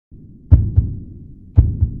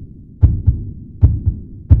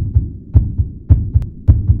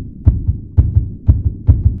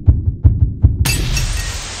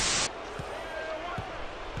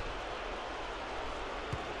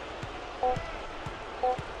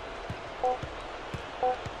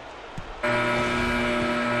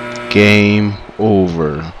Game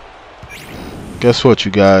over. Guess what,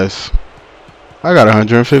 you guys? I got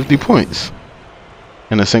 150 points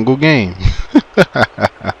in a single game.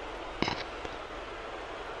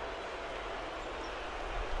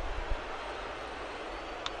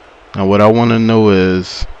 Now what I want to know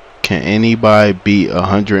is, can anybody beat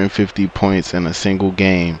 150 points in a single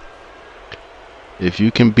game? If you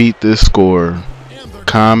can beat this score,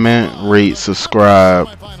 comment, rate, subscribe,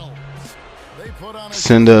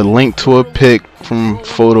 send a link to a pic from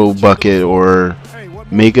Photo Bucket, or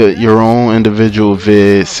make your own individual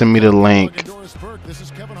vid, send me the link.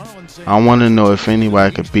 I want to know if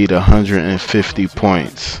anybody could beat 150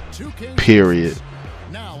 points, period.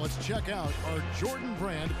 Now let's check out our Jordan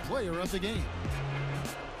Brand player of the game.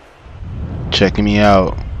 Checking me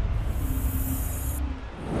out.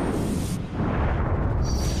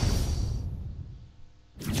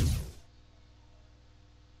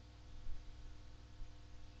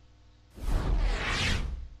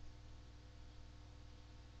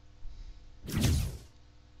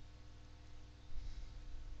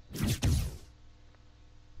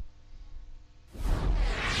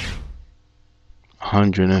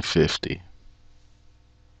 $150.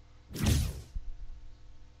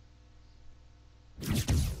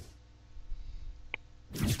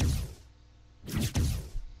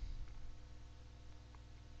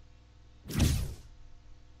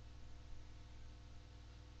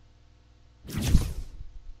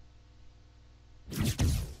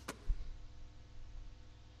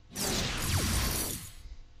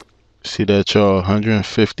 See that, y'all?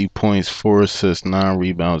 150 points, 4 assists, 9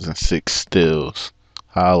 rebounds, and 6 steals.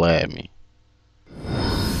 Holla at me.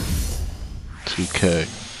 2K.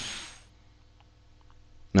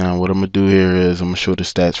 Now what I'm gonna do here is I'm gonna show the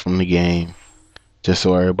stats from the game, just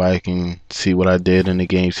so everybody can see what I did in the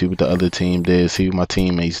game, see what the other team did, see what my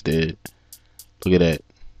teammates did. Look at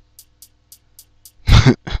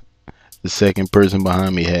that. The second person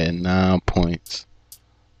behind me had 9 points.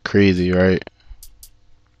 Crazy, right?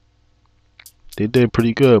 They did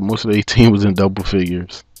pretty good. Most of their team was in double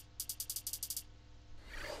figures.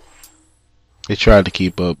 They tried to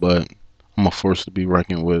keep up, but I'm a force to be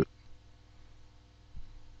reckoned with.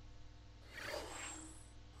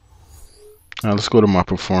 Now let's go to my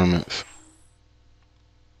performance.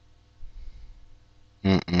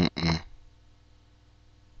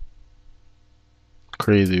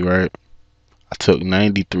 Crazy, right? I took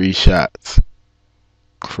 93 shots.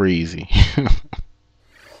 Crazy.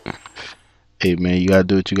 Hey man, you gotta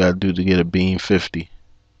do what you gotta do to get a beam 50.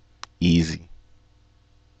 Easy.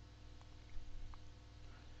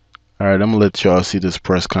 Alright, I'm gonna let y'all see this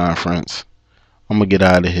press conference. I'm gonna get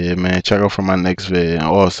out of here, man. Check out for my next vid, and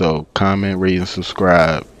also comment, rate, and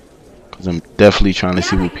subscribe, because I'm definitely trying to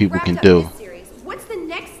see what people can do. What's the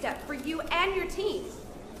next step for you and your team?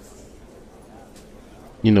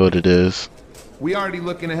 You know what it is. We already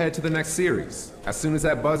looking ahead to the next series. As soon as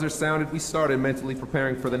that buzzer sounded, we started mentally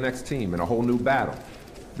preparing for the next team and a whole new battle.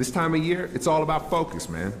 This time of year, it's all about focus,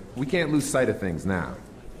 man. We can't lose sight of things now.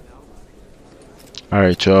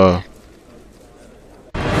 Alright, y'all.